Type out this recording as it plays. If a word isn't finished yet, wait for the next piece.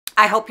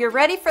I hope you're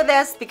ready for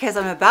this because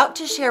I'm about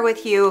to share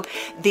with you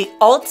the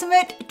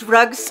ultimate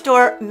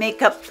drugstore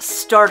makeup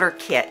starter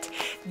kit.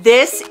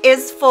 This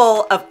is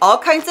full of all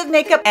kinds of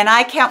makeup and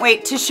I can't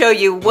wait to show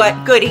you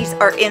what goodies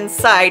are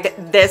inside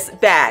this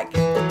bag.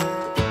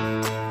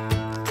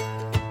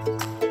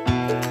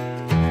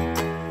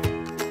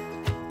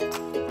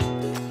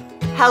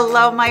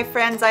 Hello, my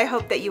friends. I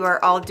hope that you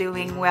are all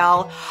doing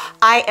well.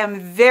 I am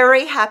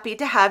very happy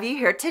to have you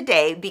here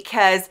today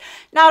because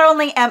not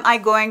only am I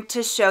going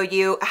to show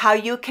you how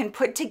you can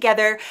put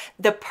together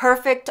the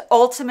perfect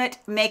ultimate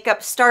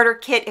makeup starter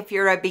kit if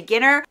you're a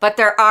beginner, but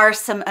there are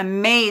some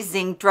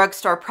amazing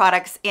drugstore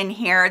products in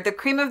here. The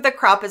cream of the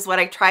crop is what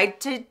I tried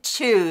to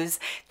choose.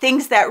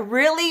 Things that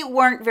really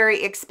weren't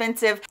very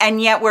expensive and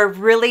yet were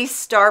really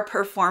star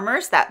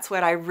performers. That's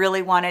what I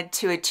really wanted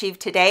to achieve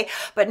today.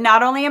 But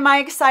not only am I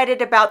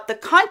excited about the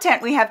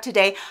content we have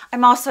today,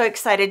 I'm also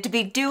excited to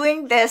be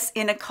doing this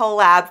in a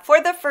collab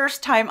for the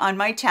first time on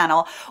my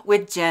channel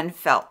with Jen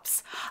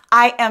Phelps.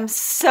 I am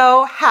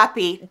so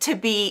happy to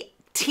be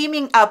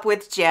teaming up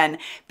with Jen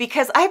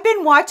because I've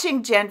been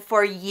watching Jen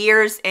for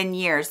years and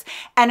years,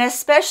 and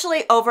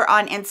especially over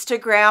on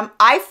Instagram.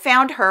 I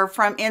found her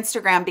from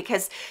Instagram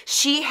because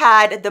she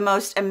had the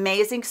most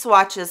amazing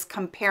swatches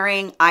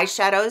comparing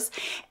eyeshadows,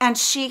 and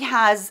she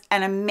has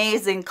an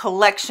amazing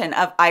collection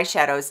of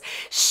eyeshadows.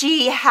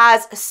 She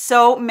has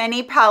so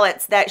many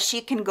palettes that she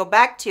can go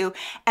back to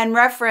and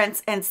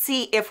reference and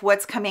see if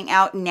what's coming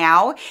out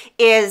now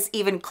is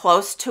even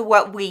close to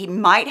what we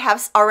might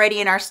have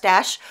already in our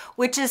stash,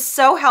 which is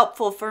so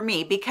helpful for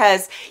me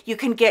because you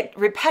can get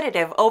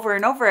repetitive over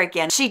and over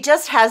again. She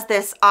just has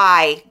this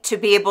eye to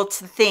be able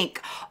to think,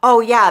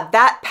 oh yeah,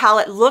 that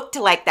palette looked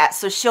like that.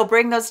 So she'll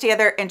bring those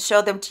together and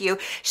show them to you.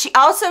 She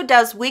also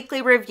does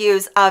weekly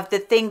reviews of the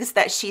things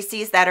that she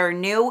sees that are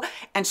new,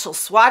 and she'll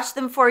swatch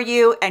them for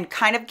you and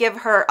kind of give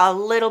her a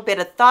little bit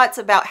of thoughts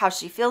about how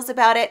she feels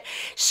about it.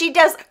 She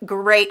does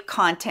great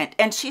content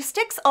and she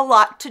sticks a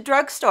lot to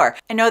drugstore.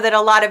 I know that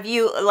a lot of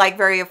you like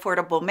very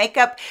affordable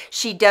makeup.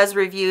 She does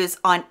reviews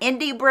on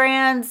indie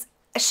brands.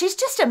 She's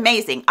just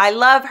amazing. I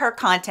love her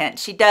content.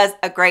 She does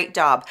a great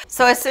job.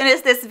 So as soon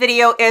as this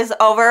video is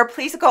over,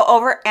 please go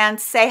over and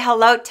say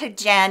hello to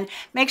Jen.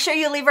 Make sure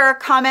you leave her a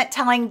comment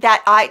telling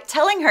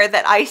her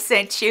that I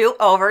sent you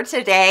over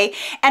today.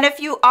 And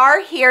if you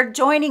are here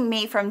joining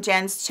me from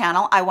Jen's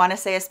channel, I want to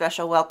say a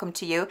special welcome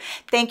to you.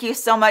 Thank you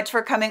so much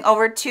for coming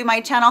over to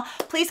my channel.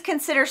 Please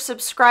consider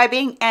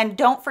subscribing and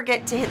don't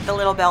forget to hit the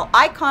little bell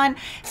icon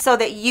so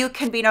that you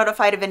can be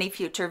notified of any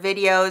future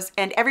videos.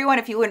 And everyone,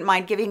 if you wouldn't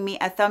mind giving me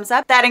a thumbs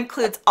up, that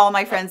includes all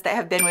my friends that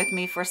have been with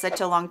me for such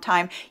a long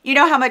time. You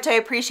know how much I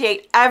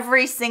appreciate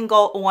every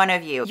single one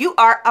of you. You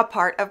are a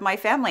part of my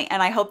family,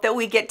 and I hope that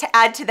we get to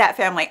add to that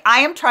family. I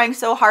am trying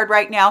so hard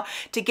right now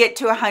to get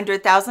to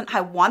 100,000.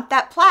 I want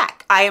that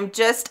plaque. I'm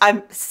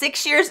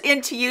 6 years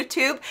into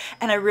YouTube,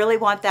 and I really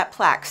want that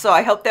plaque. So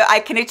I hope that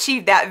I can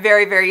achieve that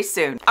very, very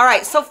soon. All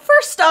right, so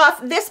first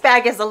off, this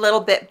bag is a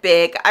little bit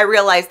big. I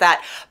realize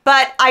that,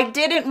 but I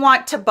didn't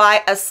want to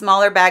buy a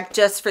smaller bag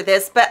just for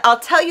this, but I'll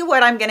tell you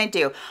what I'm gonna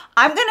do.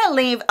 I'm gonna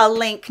leave a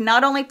link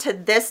not only to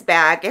this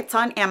bag, it's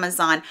on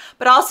Amazon,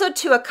 but also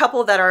to a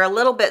couple that are a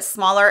little bit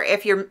smaller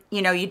if you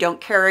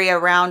don't carry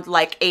around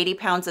like 80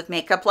 pounds of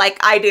makeup like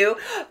I do.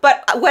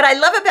 But what I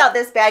love about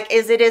this bag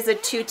is it is a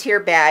 2-tier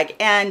bag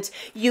and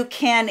you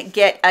can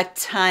get a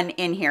ton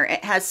in here.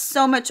 It has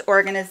so much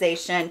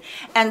organization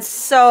and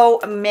so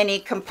many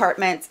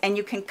compartments, and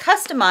you can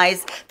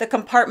customize the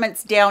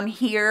compartments down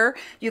here.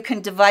 You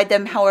can divide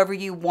them however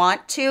you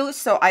want to.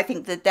 So I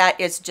think that that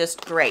is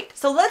just great.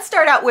 So let's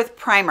start out with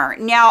primer.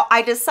 Now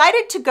I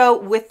decided to go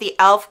with the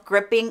e.l.f.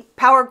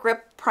 Power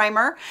Grip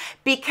primer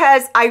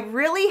because I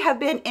really have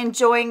been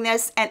enjoying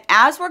this, and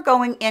as we're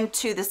going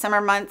into the summer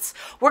months,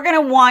 we're going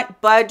to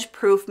want budge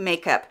proof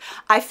makeup.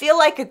 I feel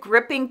like a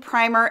gripping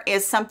primer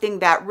is something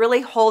that really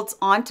holds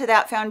onto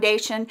that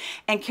foundation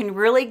and can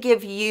really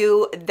give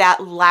you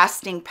that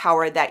lasting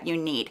power that you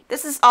need.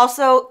 This is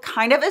also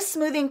kind of a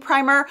smoothing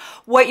primer.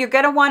 What you're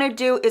going to want to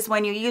do is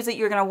when you use it,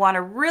 you're going to want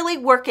to really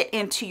work it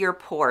into your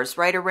pores,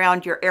 right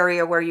around your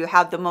area where you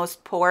have the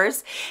most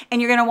pores, and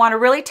you're going to want to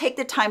really take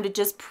the time to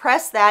just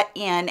press that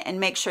in and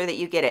make sure that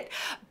you get it.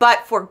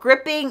 But for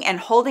gripping and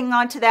holding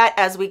on to that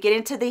as we get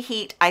into the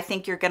heat, I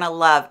think you're gonna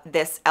love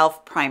this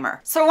e.l.f. primer.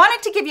 So I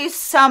wanted to give you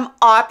some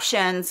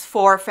options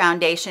for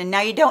foundation. Now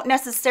you don't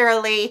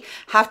necessarily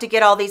have to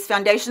get all these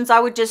foundations.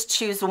 I would just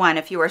choose one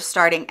if you were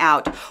starting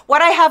out.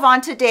 What I have on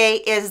today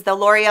is the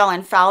L'Oreal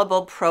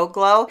Infallible Pro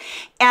Glow,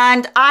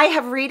 and I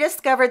have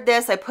rediscovered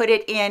this. I put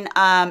it in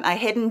a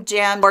hidden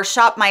gem or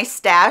shop my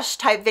stash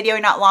type video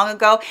not long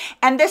ago,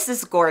 and this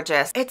is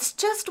gorgeous. It's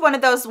just one of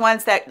those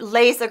ones that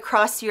lays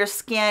across your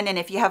skin, and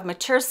if you have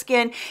mature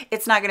skin,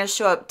 it's not going to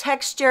show up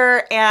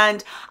texture.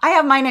 And I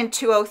have mine in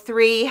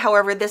 203.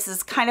 However, this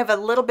is kind of a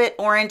little bit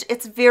orange.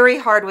 It's very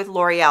hard with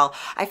L'Oreal.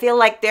 I feel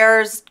like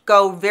theirs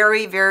go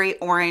very, very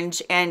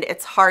orange, and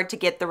it's hard to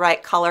get the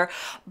right color,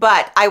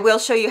 but I will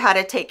show you how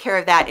to take care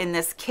of that in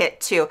this kit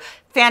too.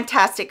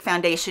 Fantastic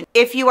foundation.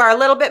 If you are a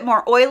little bit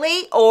more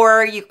oily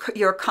or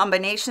your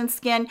combination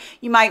skin,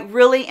 you might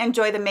really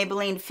enjoy the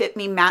Maybelline Fit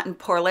Me Matte and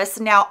Poreless.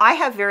 Now, I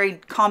have very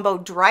combo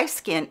dry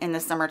skin in the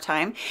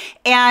summertime,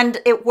 and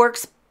it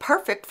works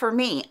perfect for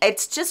me.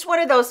 It's just one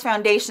of those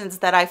foundations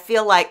that I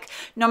feel like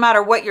no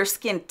matter what your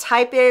skin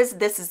type is,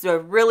 this is a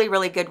really,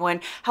 really good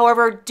one.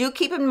 However, do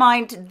keep in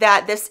mind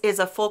that this is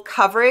a full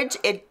coverage.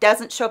 It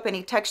doesn't show up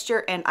any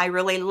texture, and I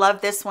really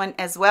love this one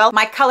as well.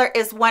 My color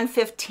is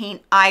 115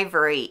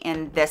 Ivory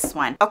in this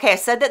one. Okay, I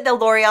said that the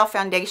L'Oreal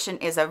foundation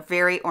is a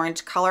very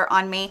orange color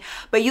on me,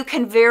 but you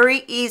can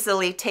very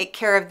easily take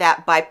care of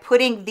that by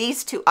putting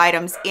these two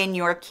items in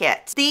your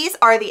kit. These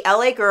are the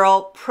LA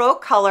Girl Pro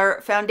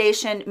Color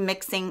Foundation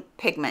Mixing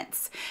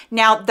Pigments.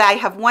 Now, I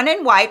have one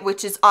in white,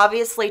 which is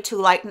obviously too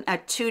light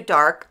and too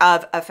dark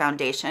of a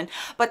foundation,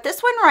 but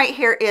this one right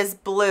here is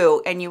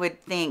blue, and you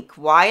would think,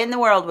 why in the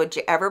world would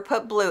you ever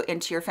put blue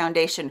into your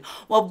foundation?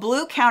 Well,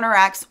 blue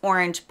counteracts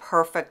orange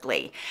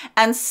perfectly,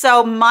 and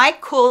so my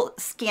cool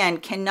skin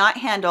cannot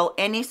handle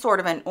any sort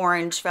of an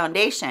orange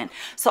foundation,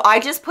 so I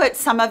just put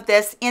some of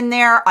this in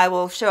there. I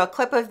will show a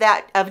clip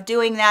of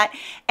doing that,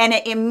 and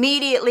it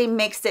immediately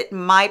makes it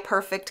my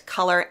perfect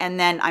color. And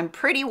then I'm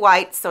pretty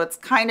white, so it's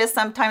kind of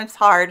sometimes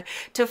hard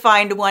to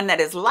find one that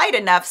is light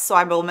enough, so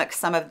I will mix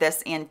some of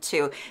this in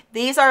too.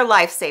 These are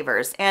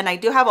lifesavers, and I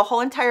do have a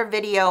whole entire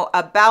video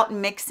about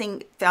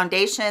mixing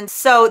foundations,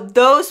 so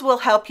those will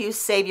help you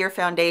save your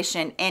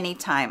foundation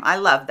anytime. I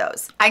love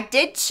those. I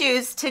did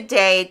choose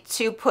today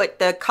to put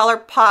the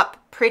ColourPop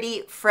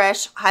Pretty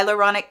Fresh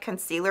Hyaluronic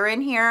Concealer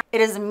in here.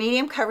 It is a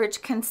medium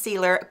coverage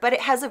concealer, but it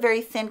has a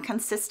very thin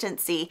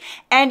consistency,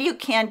 and you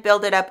can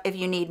build it up if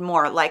you need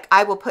more. Like,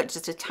 I will put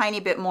just a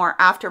tiny bit more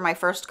after my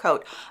first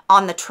coat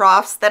on the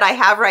troughs that I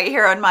have right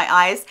here on my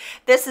eyes.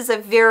 This is a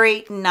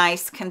very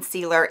nice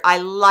concealer. I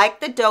like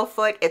the doe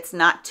foot. It's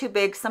not too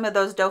big. Some of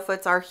those doe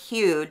foots are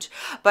huge,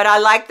 but I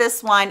like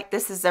this one.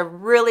 This is a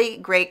really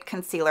great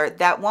concealer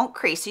that won't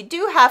crease. You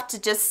do have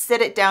to just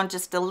sit it down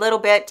just a little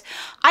bit.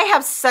 I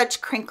have such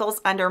crinkles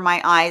under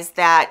my eyes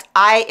that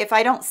if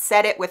I don't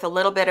set it with a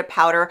little bit of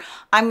powder,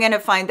 I'm going to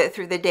find that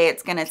through the day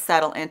it's going to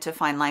settle into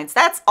fine lines.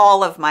 That's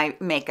all of my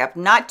makeup,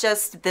 not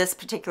just this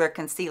particular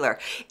concealer.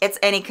 It's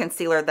any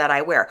concealer that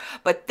I wear.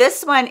 But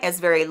this one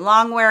is very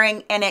long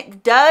wearing, and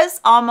it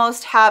does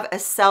almost have a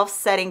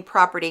self-setting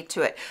property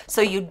to it.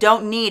 So you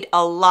don't need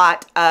a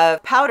lot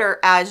of powder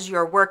as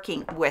you're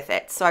working with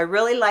it. So I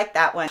really like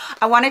that one.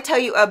 I want to tell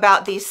you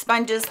about these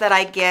sponges that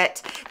I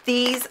get.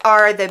 These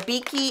are the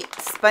Beaky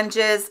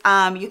sponges.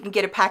 You can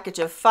get a package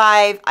of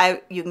 5.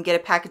 You can get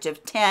a package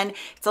of 10.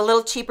 It's a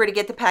little cheaper to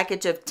get the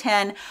package of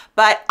 10,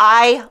 but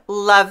I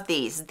love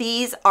these.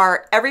 These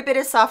are every bit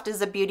as soft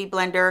as a beauty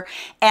blender,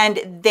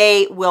 and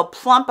they will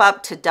plump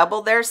up to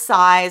double their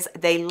size.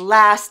 They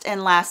last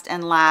and last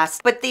and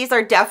last, but these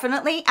are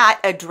definitely at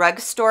a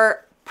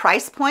drugstore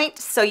price point,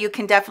 so you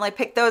can definitely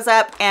pick those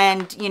up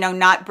and, you know,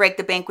 not break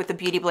the bank with a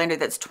beauty blender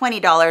that's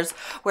 $20,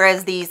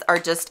 whereas these are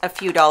just a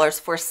few dollars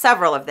for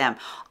several of them.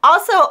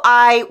 Also,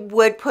 I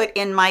would put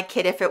in my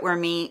kit, if it were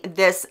me,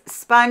 this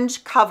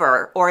sponge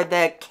cover, or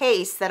the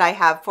case that I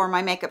have for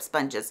my makeup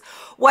sponges.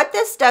 What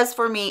this does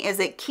for me is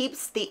it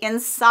keeps the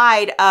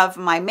inside of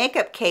my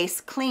makeup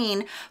case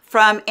clean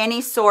from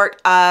any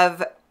sort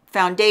of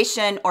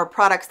foundation or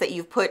products that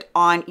you've put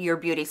on your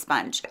beauty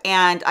sponge.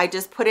 And I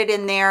just put it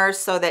in there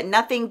so that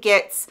nothing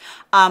gets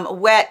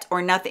wet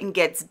or nothing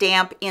gets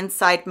damp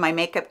inside my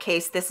makeup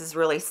case. This has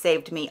really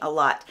saved me a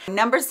lot.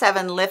 Number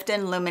 7, Lift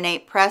and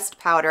Luminate Pressed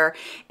Powder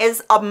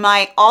is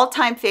my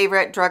all-time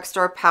favorite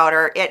drugstore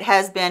powder. It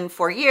has been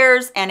for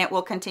years, and it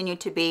will continue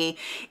to be.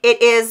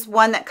 It is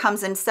one that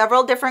comes in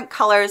several different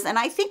colors, and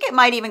I think it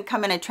might even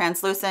come in a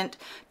translucent.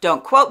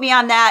 Don't quote me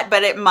on that,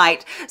 but it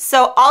might.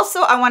 So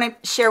also, I want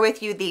to share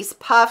with you these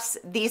puffs.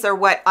 These are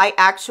what I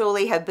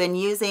actually have been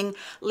using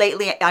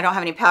lately. I don't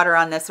have any powder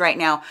on this right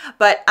now,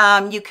 but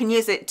you can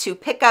use it to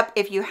pick up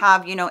if you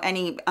have, you know,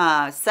 any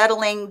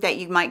settling that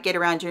you might get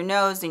around your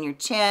nose and your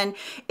chin.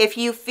 If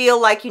you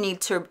feel like you need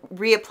to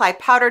reapply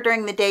powder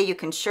during the day, you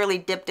can surely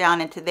dip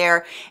down into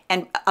there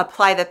and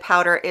apply the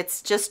powder.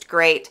 It's just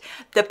great.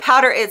 The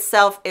powder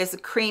itself is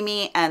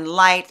creamy and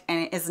light,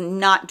 and it is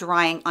not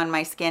drying on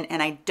my skin,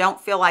 and I don't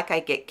feel like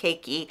I get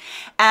cakey.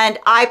 And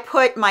I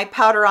put my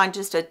powder on,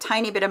 just a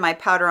tiny bit of my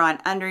powder on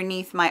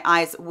underneath my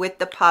eyes with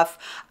the puff.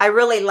 I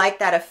really like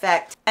that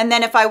effect. And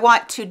then if I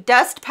want to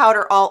dust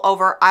powder all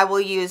over, I will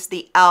use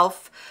the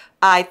e.l.f.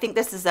 I think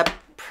this is a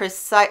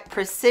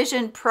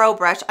Precision Pro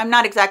brush. I'm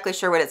not exactly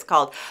sure what it's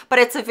called, but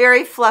it's a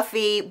very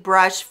fluffy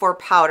brush for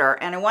powder,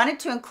 and I wanted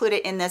to include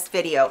it in this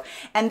video.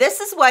 And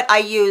this is what I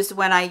use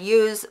when I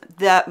use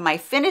my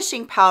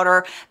finishing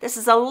powder. This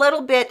is a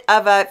little bit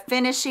of a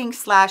finishing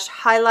 /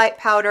 highlight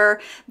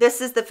powder.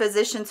 This is the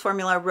Physicians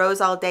Formula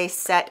Rose All Day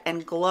Set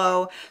and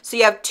Glow. So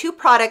you have 2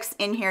 products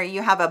in here.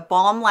 You have a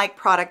balm-like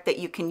product that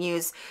you can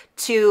use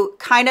to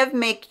kind of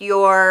make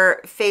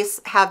your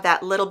face have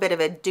that little bit of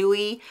a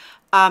dewy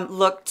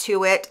look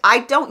to it. I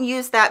don't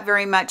use that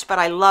very much, but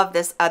I love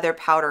this other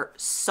powder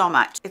so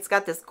much. It's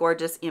got this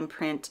gorgeous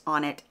imprint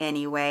on it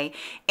anyway.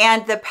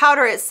 And the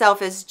powder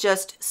itself is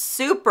just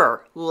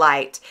super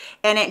light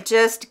and it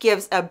just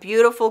gives a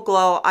beautiful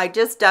glow. I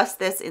just dust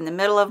this in the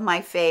middle of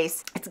my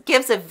face. It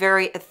gives a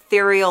very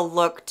ethereal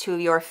look to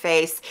your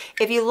face.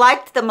 If you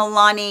liked the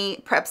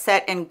Milani Prep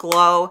Set and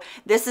Glow,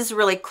 this is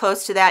really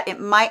close to that. It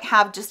might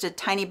have just a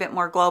tiny bit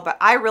more glow, but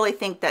I really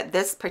think that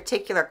this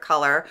particular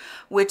color,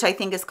 which I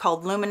think is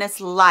called Luminous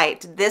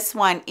Light, this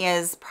one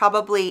is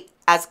probably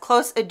as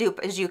close a dupe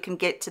as you can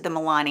get to the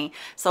Milani.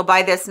 So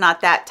buy this,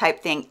 not that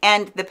type thing,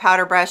 and the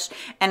powder brush,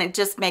 and it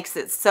just makes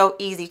it so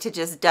easy to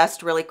just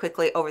dust really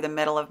quickly over the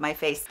middle of my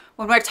face.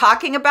 When we're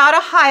talking about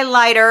a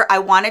highlighter, I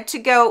wanted to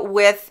go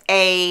with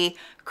a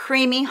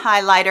creamy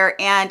highlighter,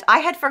 and I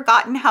had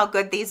forgotten how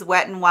good these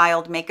Wet n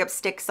Wild makeup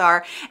sticks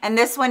are, and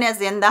this one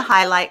is in the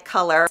highlight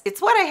color.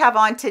 It's what I have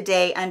on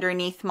today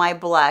underneath my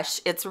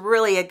blush. It's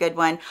really a good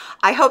one.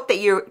 I hope that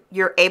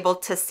you're able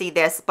to see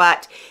this,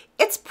 but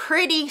it's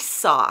pretty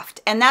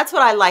soft, and that's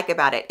what I like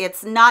about it.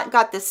 It's not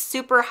got this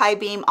super high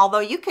beam, although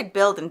you could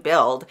build and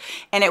build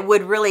and it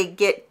would really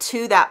get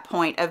to that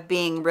point of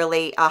being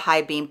really a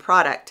high beam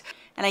product.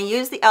 And I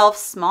use the e.l.f.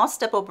 small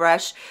stipple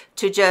brush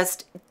to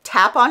just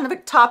tap on the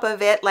top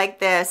of it like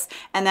this,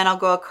 and then I'll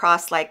go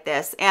across like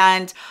this.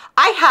 And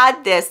I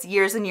had this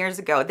years and years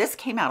ago. This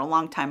came out a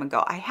long time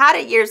ago. I had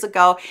it years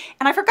ago,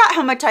 and I forgot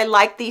how much I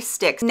like these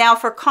sticks. Now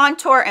for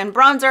contour and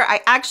bronzer,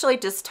 I actually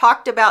just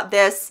talked about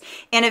this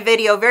in a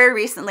video very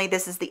recently.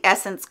 This is the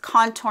Essence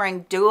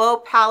Contouring Duo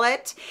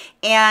palette,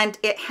 and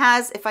it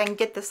has, if I can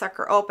get the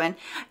sucker open,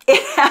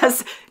 it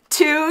has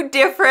two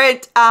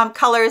different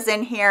colors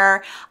in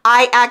here.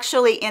 I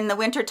actually, in the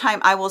winter time,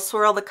 I will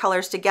swirl the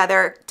colors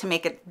together to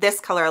make it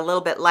this color a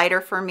little bit lighter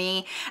for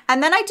me.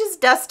 And then I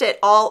just dust it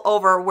all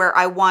over where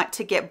I want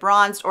to get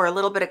bronzed or a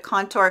little bit of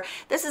contour.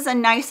 This is a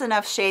nice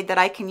enough shade that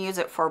I can use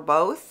it for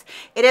both.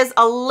 It is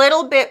a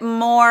little bit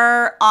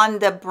more on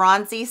the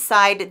bronzy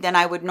side than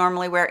I would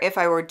normally wear if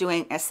I were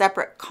doing a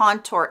separate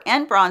contour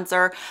and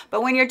bronzer.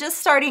 But when you're just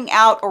starting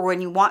out or when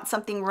you want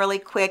something really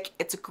quick,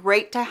 it's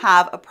great to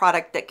have a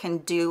product that can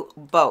do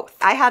both.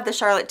 I have the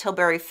Charlotte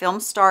Tilbury Film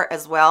Star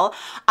as well.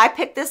 I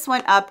picked this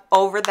one up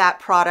over that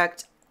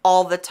product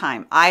all the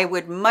time. I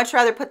would much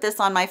rather put this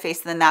on my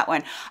face than that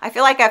one. I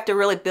feel like I have to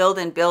really build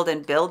and build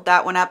and build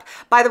that one up.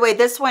 By the way,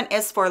 this one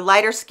is for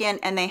lighter skin,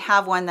 and they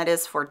have one that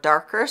is for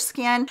darker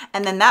skin.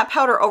 And then that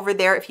powder over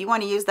there, if you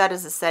want to use that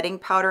as a setting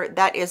powder,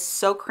 that is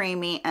so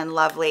creamy and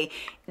lovely.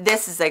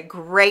 This is a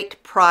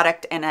great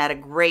product and at a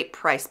great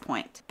price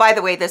point. By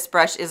the way, this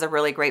brush is a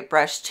really great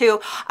brush too.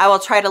 I will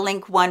try to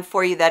link one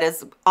for you that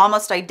is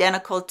almost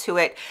identical to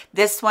it.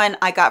 This one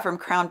I got from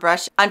Crown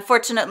Brush.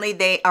 Unfortunately,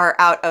 they are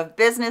out of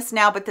business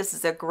now, but this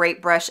is a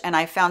great brush, and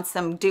I found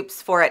some dupes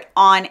for it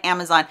on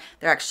Amazon.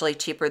 They're actually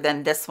cheaper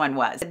than this one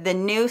was. The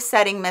new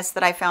setting mist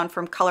that I found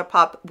from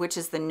ColourPop, which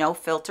is the No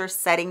Filter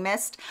Setting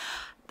Mist,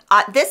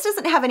 this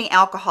doesn't have any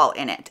alcohol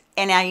in it.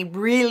 And I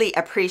really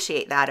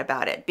appreciate that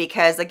about it,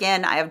 because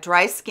again, I have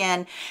dry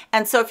skin.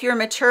 And so if you're a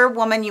mature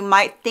woman, you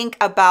might think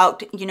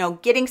about, you know,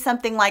 getting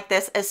something like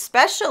this,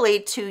 especially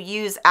to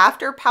use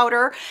after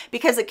powder,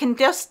 because it can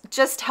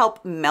just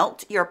help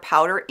melt your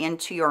powder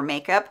into your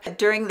makeup.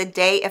 During the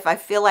day, if I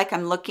feel like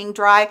I'm looking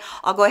dry,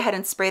 I'll go ahead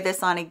and spray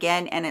this on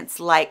again, and it's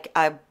like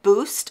a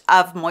boost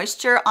of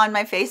moisture on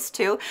my face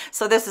too.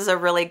 So this is a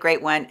really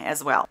great one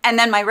as well. And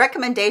then my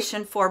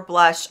recommendation for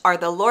blush are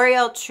the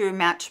L'Oreal True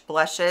Match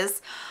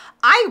blushes.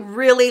 I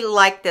really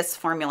like this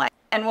formula,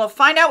 and we'll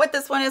find out what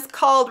this one is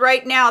called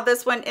right now.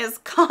 This one is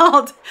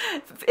called,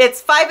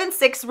 it's 5 and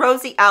 6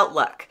 Rosy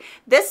Outlook.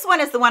 This one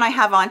is the one I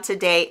have on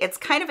today. It's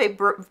kind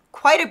of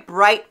quite a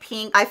bright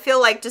pink. I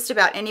feel like just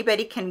about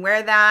anybody can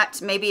wear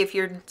that. Maybe if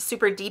you're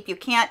super deep, you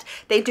can't.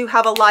 They do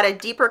have a lot of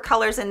deeper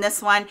colors in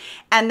this one.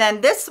 And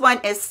then this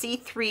one is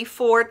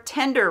C34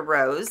 Tender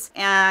Rose,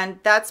 and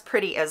that's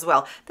pretty as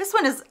well. This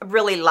one is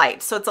really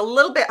light, so it's a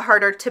little bit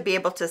harder to be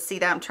able to see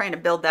that. I'm trying to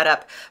build that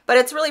up, but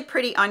it's really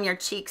pretty on your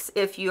cheeks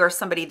if you are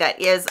somebody that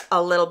is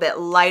a little bit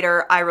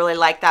lighter. I really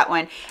like that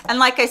one. And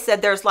like I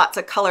said, there's lots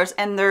of colors,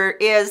 and there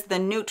is the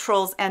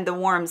neutrals and the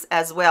warms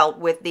as well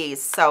with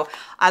these. So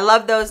I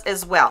love those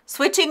as well.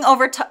 Switching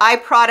over to eye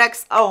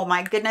products, oh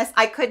my goodness,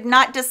 I could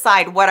not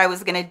decide what I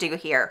was gonna do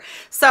here.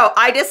 So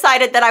I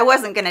decided that I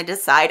wasn't gonna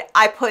decide.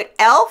 I put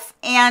e.l.f.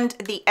 and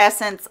the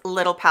Essence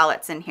little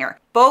palettes in here.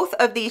 Both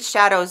of these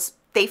shadows,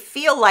 they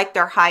feel like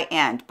they're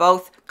high-end,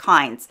 both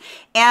kinds.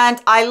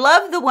 And I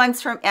love the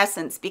ones from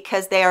Essence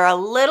because they are a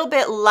little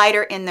bit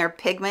lighter in their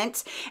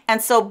pigment, and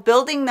so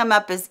building them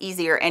up is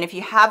easier. And if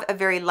you have a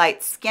very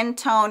light skin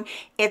tone,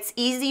 it's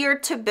easier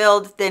to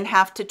build than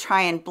have to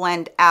try and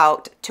blend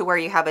out to where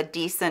you have a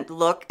decent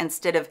look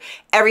instead of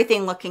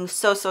everything looking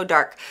so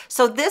dark.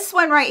 So this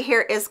one right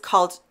here is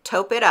called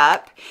Taupe It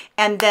Up,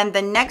 and then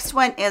the next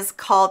one is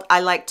called I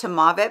Like to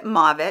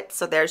Mauve It.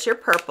 So there's your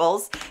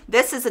purples.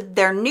 This is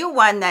their new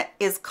one that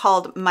is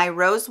called My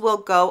Rose Will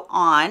Go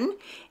On,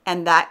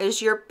 and that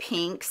is your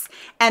pinks.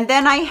 And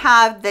then I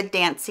have the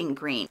dancing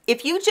green.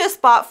 If you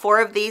just bought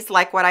 4 of these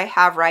like what I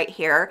have right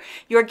here,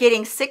 you're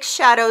getting 6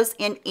 shadows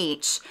in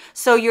each.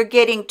 So you're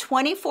getting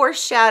 24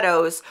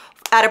 shadows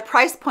at a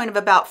price point of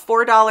about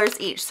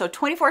 $4 each. So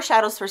 24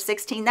 shadows for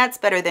 $16, that's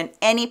better than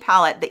any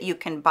palette that you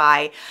can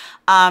buy.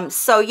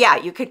 So yeah,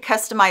 you could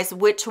customize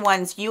which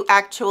ones you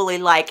actually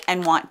like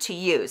and want to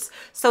use.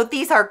 So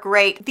these are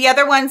great. The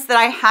other ones that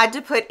I had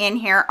to put in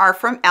here are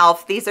from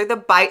e.l.f. These are the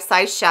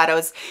bite-sized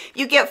shadows.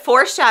 You get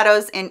 4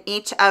 shadows in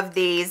each of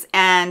these,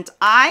 and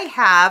I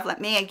have, let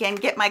me again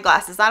get my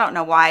glasses. I don't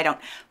know why I don't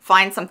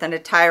find something to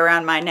tie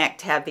around my neck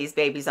to have these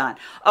babies on.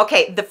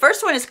 Okay, the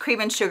first one is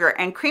Cream and Sugar,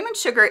 and Cream and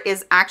Sugar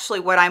is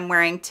actually what I'm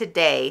wearing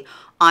today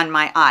on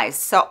my eyes.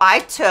 So I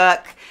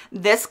took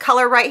this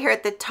color right here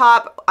at the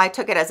top, I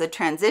took it as a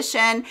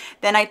transition,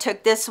 then I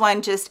took this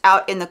one just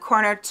out in the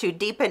corner to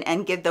deepen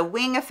and give the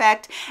wing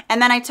effect,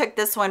 and then I took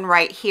this one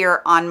right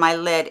here on my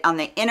lid on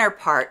the inner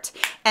part.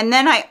 And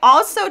then I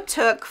also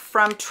took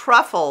from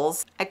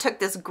Truffles, I took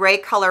this gray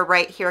color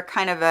right here,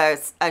 kind of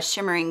a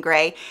shimmering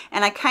gray,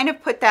 and I kind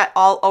of put that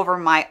all over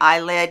my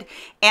eyelid.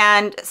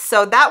 And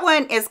so that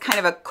one is kind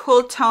of a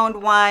cool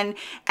toned one.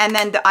 And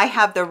then I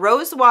have the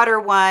Rose Water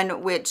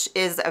one, which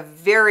is a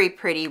very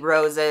pretty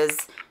roses,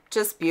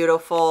 just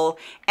beautiful.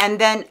 And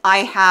then I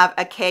have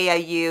a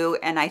KIU,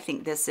 and I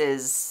think this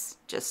is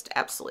just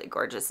absolutely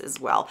gorgeous as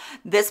well.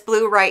 This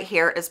blue right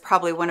here is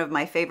probably one of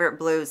my favorite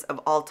blues of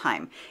all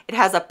time. It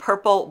has a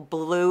purple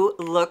blue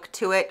look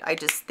to it. I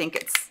just think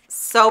it's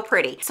so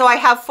pretty. So I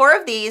have 4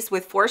 of these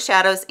with 4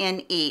 shadows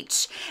in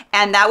each,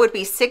 and that would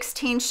be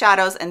 16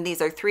 shadows, and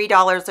these are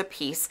 $3 a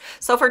piece.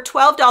 So for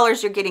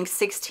 $12, you're getting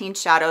 16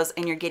 shadows,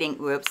 and you're getting,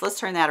 whoops, let's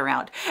turn that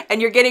around,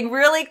 and you're getting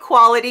really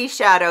quality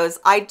shadows.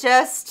 I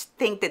just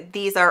think that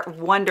these are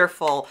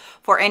wonderful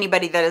for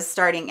anybody that is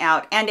starting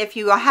out. And if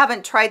you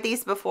haven't tried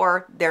these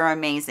before, they're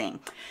amazing.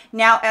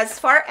 Now, as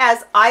far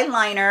as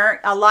eyeliner,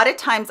 a lot of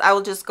times I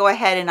will just go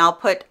ahead and I'll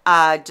put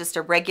just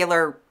a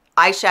regular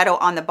eyeshadow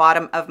on the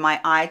bottom of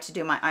my eye to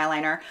do my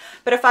eyeliner.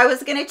 But if I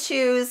was going to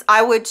choose,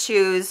 I would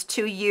choose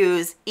to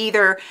use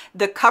either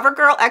the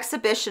CoverGirl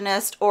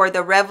Exhibitionist or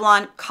the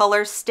Revlon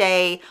Color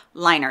Stay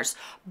liners.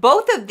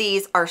 Both of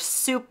these are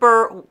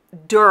super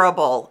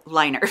durable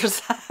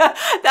liners.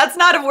 That's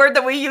not a word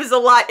that we use a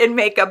lot in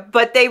makeup,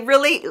 but they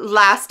really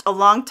last a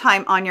long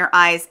time on your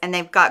eyes, and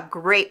they've got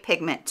great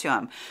pigment to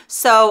them.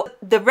 So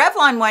the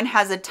Revlon one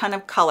has a ton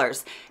of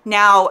colors.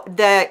 Now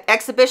the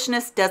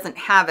Exhibitionist doesn't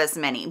have as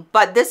many,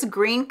 but this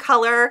green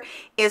color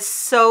is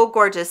so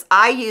gorgeous.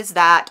 I use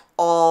that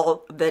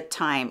all the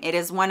time. It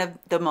is one of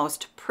the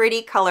most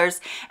pretty colors,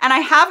 and I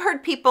have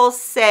heard people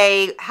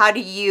say, how do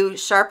you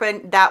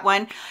sharpen that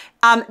one?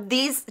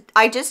 These,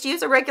 I just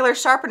use a regular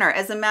sharpener.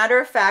 As a matter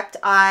of fact,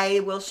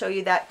 I will show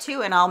you that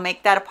too, and I'll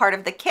make that a part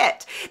of the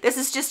kit. This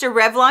is just a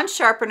Revlon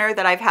sharpener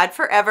that I've had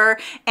forever,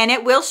 and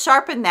it will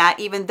sharpen that,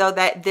 even though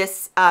that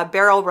this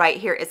barrel right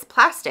here is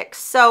plastic.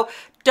 So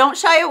don't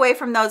shy away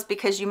from those,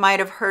 because you might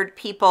have heard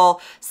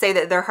people say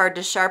that they're hard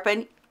to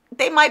sharpen.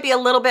 They might be a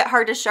little bit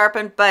hard to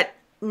sharpen, but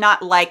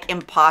not like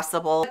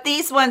impossible.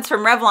 These ones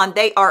from Revlon,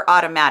 they are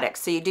automatic.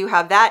 So you do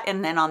have that,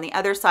 and then on the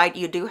other side,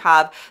 you do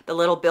have the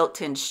little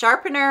built-in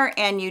sharpener,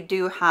 and you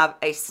do have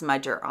a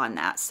smudger on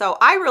that. So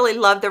I really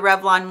love the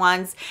Revlon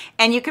ones,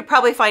 and you could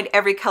probably find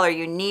every color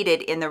you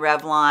needed in the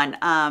Revlon.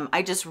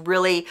 I just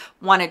really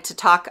wanted to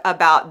talk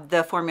about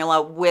the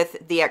formula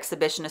with the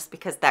Exhibitionist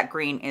because that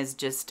green is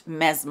just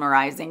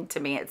mesmerizing to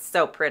me. It's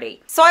so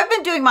pretty. So I've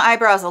been doing my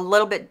eyebrows a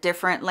little bit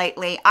different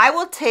lately. I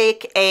will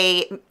take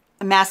a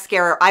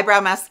mascara,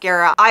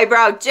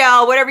 eyebrow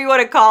gel, whatever you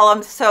want to call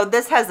them. So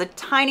this has a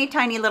tiny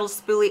little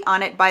spoolie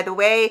on it. By the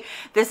way,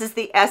 this is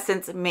the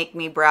Essence Make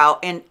Me Brow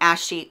in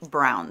Ashy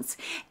Browns,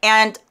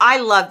 and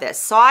I love this.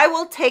 So I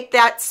will take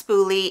that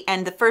spoolie,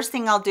 and the first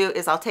thing I'll do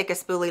is I'll take a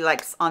spoolie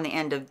like on the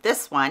end of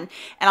this one,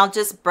 and I'll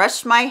just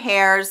brush my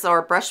hairs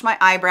or brush my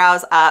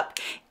eyebrows up,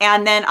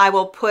 and then I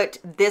will put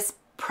this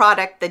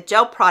product, the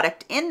gel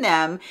product, in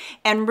them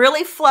and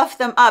really fluff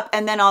them up.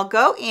 And then I'll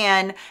go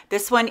in,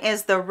 this one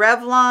is the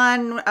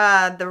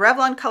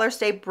Revlon Color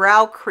Stay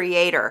Brow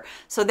Creator.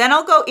 So then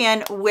I'll go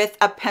in with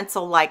a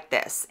pencil like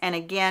this. And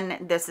again,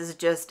 this is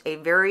just a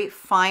very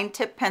fine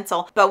tip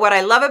pencil. But what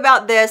I love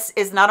about this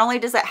is not only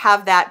does it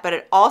have that, but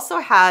it also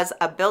has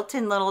a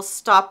built-in little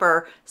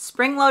stopper,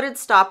 spring-loaded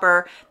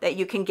stopper, that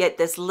you can get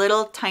this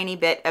little tiny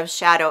bit of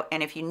shadow.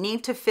 And if you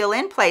need to fill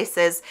in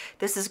places,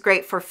 this is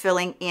great for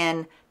filling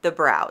in the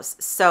brows.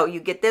 So you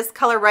get this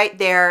color right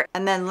there,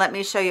 and then let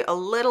me show you a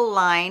little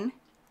line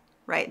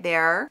right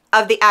there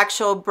of the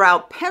actual brow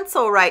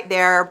pencil right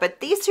there. But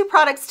these two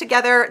products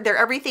together, they're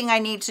everything I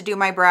need to do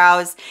my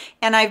brows,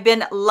 and I've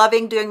been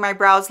loving doing my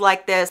brows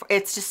like this.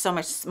 It's just so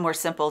much more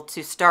simple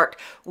to start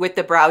with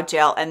the brow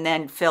gel and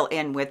then fill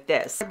in with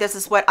this. This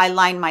is what I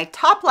line my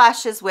top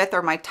lashes with,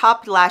 or my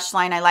top lash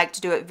line. I like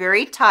to do it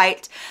very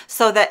tight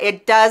so that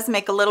it does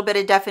make a little bit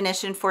of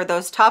definition for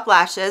those top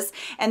lashes.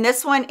 And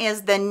this one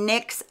is the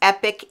NYX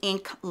Epic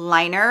Ink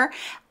Liner.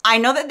 I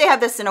know that they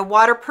have this in a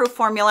waterproof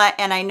formula,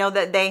 and I know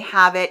that they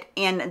have it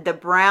in the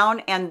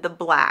brown and the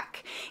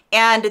black.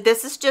 And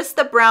this is just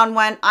the brown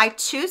one. I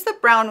choose the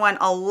brown one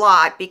a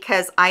lot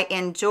because I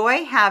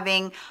enjoy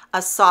having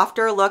a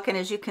softer look. And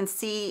as you can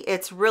see,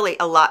 it's really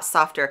a lot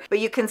softer. But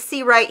you can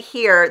see right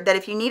here that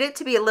if you need it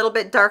to be a little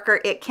bit darker,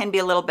 it can be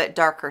a little bit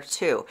darker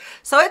too.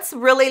 So it's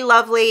really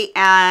lovely,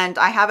 and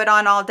I have it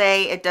on all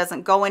day. It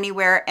doesn't go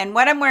anywhere. And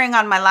what I'm wearing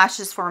on my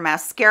lashes for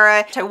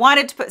mascara, I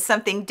wanted to put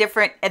something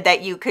different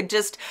that you could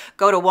just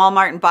go to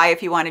Walmart and buy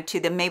if you wanted to,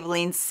 the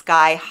Maybelline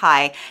Sky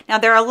High. Now,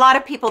 there are a lot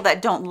of people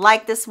that don't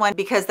like this one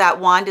because that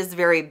wand is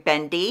very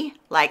bendy,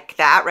 like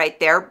that right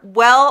there.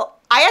 Well,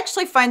 I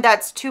actually find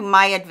that's to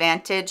my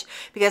advantage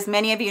because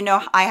many of you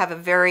know I have a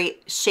very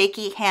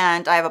shaky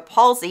hand. I have a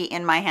palsy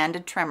in my hand, a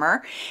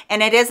tremor,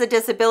 and it is a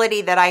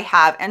disability that I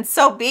have. And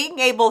so being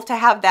able to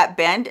have that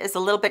bend is a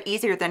little bit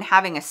easier than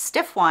having a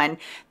stiff one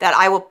that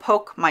I will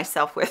poke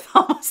myself with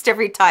almost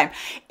every time.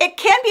 It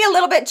can be a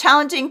little bit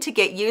challenging to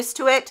get used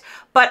to it,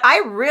 but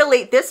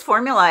this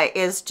formula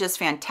is just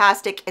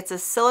fantastic. It's a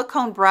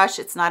silicone brush.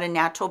 It's not a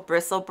natural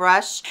bristle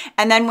brush.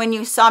 And then when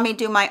you saw me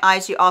do my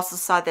eyes, you also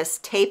saw this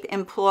tape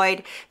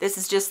employed. This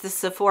is just the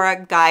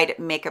Sephora Guide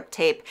makeup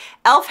tape.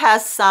 e.l.f.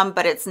 has some,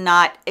 but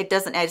it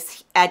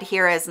doesn't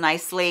adhere as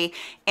nicely.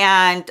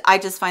 And I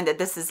just find that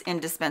this is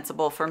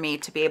indispensable for me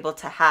to be able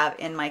to have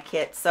in my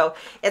kit. So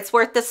it's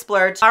worth the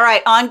splurge. All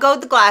right, on go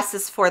the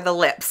glasses for the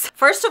lips.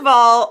 First of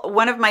all,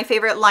 one of my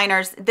favorite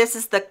liners, this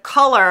is the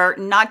color,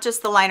 not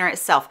just the liner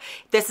itself.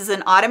 This is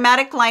an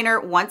automatic liner.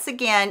 Once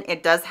again,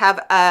 it does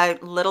have a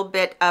little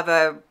bit of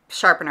a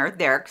sharpener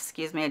there,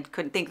 excuse me, I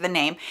couldn't think of the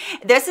name.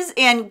 This is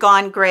in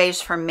Gone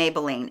Greige from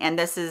Maybelline, and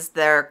this is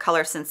their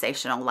Color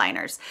Sensational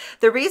liners.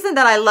 The reason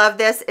that I love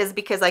this is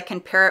because I can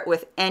pair it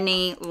with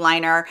any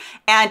liner,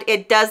 and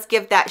it does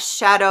give that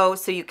shadow,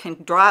 so you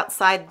can draw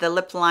outside the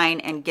lip line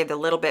and give a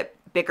little bit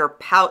bigger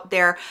pout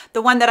there.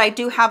 The one that I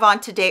do have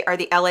on today are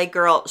the LA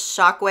Girl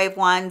Shockwave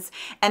ones,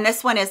 and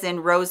this one is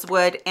in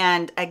Rosewood.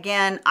 And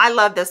again, I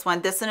love this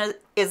one. This one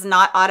is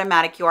not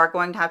automatic. You are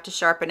going to have to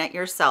sharpen it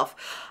yourself.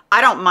 I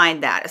don't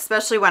mind that,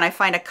 especially when I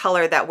find a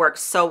color that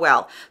works so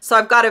well. So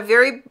I've got a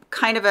very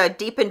kind of a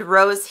deepened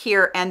rose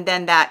here, and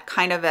then that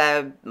kind of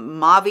a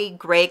mauve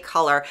gray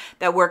color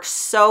that works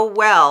so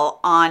well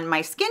on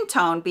my skin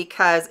tone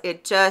because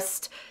it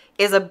just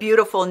is a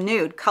beautiful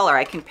nude color.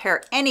 I can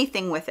pair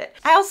anything with it.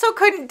 I also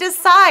couldn't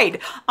decide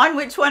on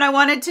which one I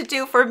wanted to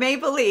do for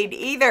Maybelline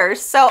either.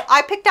 So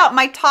I picked out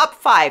my top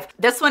 5.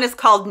 This one is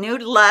called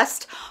Nude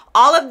Lust.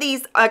 All of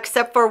these,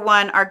 except for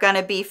one, are going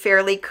to be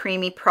fairly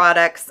creamy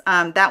products.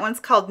 That one's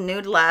called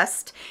Nude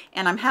Lust,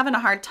 and I'm having a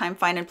hard time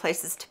finding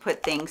places to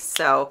put things,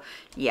 so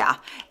yeah.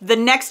 The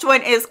next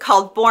one is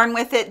called Born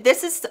With It.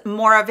 This is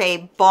more of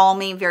a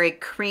balmy, very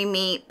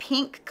creamy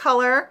pink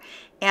color,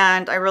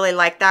 and I really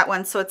like that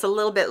one. So it's a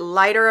little bit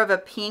lighter of a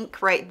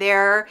pink right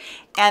there.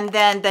 And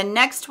then the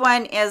next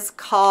one is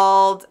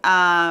called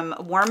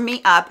Warm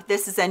Me Up.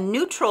 This is a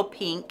neutral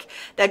pink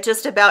that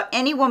just about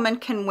any woman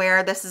can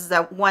wear. This is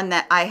the one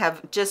that I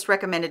have just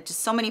recommended to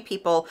so many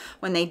people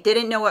when they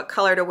didn't know what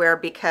color to wear,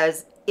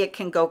 because it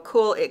can go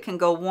cool, it can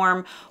go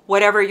warm,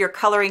 whatever your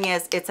coloring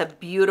is, it's a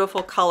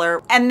beautiful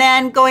color. And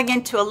then going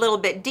into a little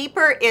bit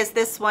deeper is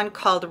this one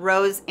called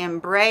Rose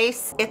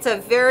Embrace. It's a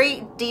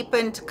very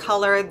deepened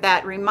color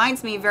that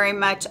reminds me very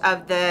much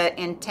of the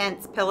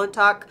Intense Pillow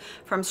Talk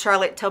from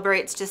Charlotte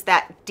Tilbury. It's just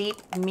that deep,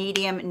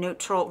 medium,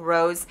 neutral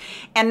rose.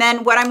 And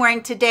then what I'm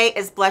wearing today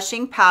is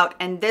Blushing Pout,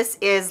 and this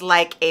is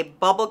like a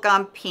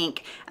bubblegum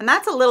pink, and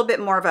that's a little bit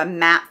more of a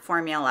matte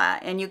formula,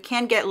 and you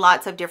can get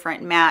lots of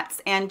different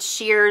mattes and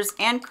sheers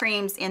and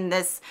creams in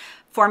this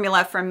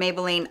formula from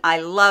Maybelline. I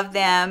love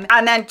them.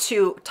 And then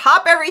to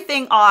top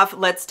everything off,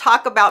 let's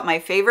talk about my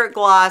favorite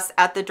gloss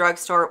at the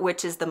drugstore,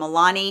 which is the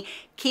Milani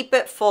Keep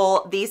It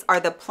Full. These are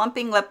the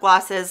plumping lip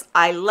glosses.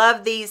 I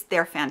love these.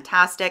 They're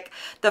fantastic.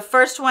 The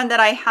first one that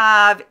I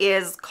have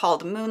is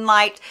called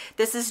Moonlight.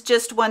 This is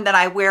just one that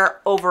I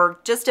wear over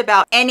just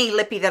about any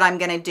lippy that I'm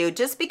going to do,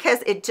 just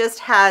because it just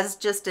has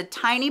just a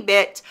tiny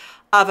bit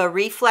of a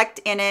reflect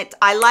in it.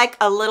 I like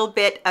a little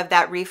bit of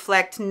that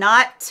reflect,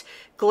 not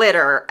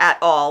glitter at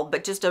all,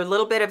 but just a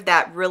little bit of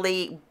that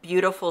really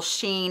beautiful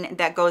sheen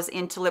that goes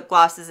into lip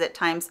glosses at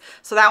times.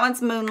 So that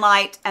one's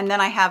Moonlight. And then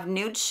I have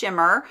Nude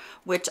Shimmer,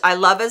 which I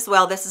love as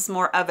well. This is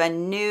more of a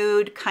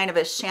nude, kind of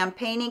a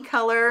champagne-y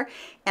color,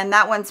 and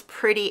that one's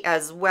pretty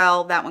as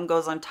well. That one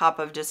goes on top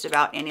of just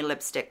about any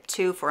lipstick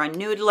too for a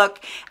nude look.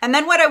 And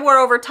then what I wore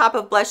over top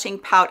of Blushing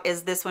Pout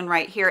is this one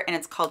right here, and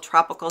it's called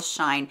Tropical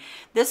Shine.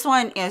 This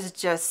one is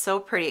just so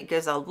pretty. It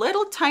gives a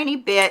little tiny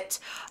bit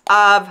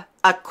of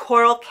a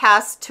coral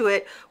cast to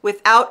it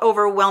without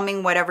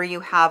overwhelming whatever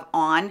you have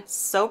on.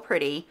 So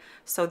pretty.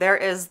 So there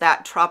is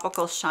that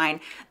tropical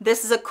shine.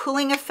 This is a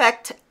cooling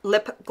effect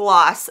lip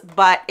gloss,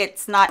 but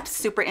it's not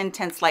super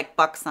intense like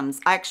Buxom's.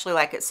 I actually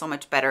like it so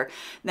much better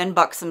than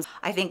Buxom's.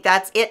 I think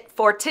that's it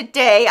for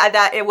today. I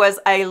thought it was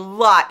a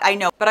lot, I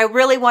know, but I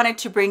really wanted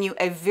to bring you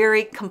a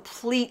very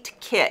complete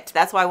kit.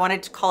 That's why I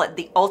wanted to call it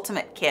the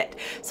ultimate kit.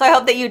 So I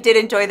hope that you did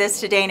enjoy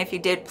this today, and if you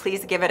did,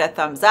 please give it a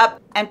thumbs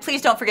up. And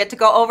please don't forget to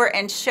go over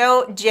and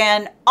show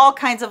Jen all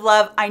kinds of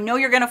love. I know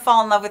you're gonna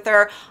fall in love with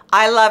her.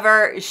 I love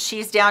her.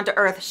 She's down to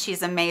earth.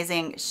 She's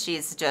amazing.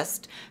 She's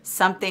just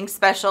something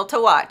special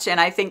to watch, and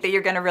I think that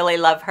you're gonna really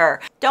love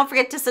her. Don't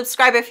forget to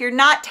subscribe if you're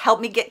not. Help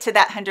me get to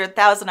that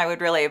 100,000. I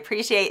would really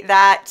appreciate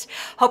that.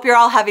 Hope you're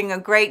all having a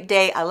great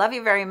day. I love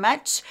you very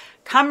much.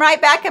 Come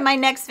right back in my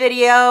next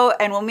video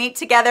and we'll meet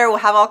together. We'll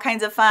have all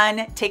kinds of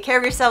fun. Take care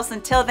of yourselves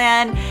until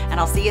then, and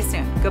I'll see you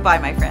soon. Goodbye,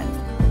 my friends.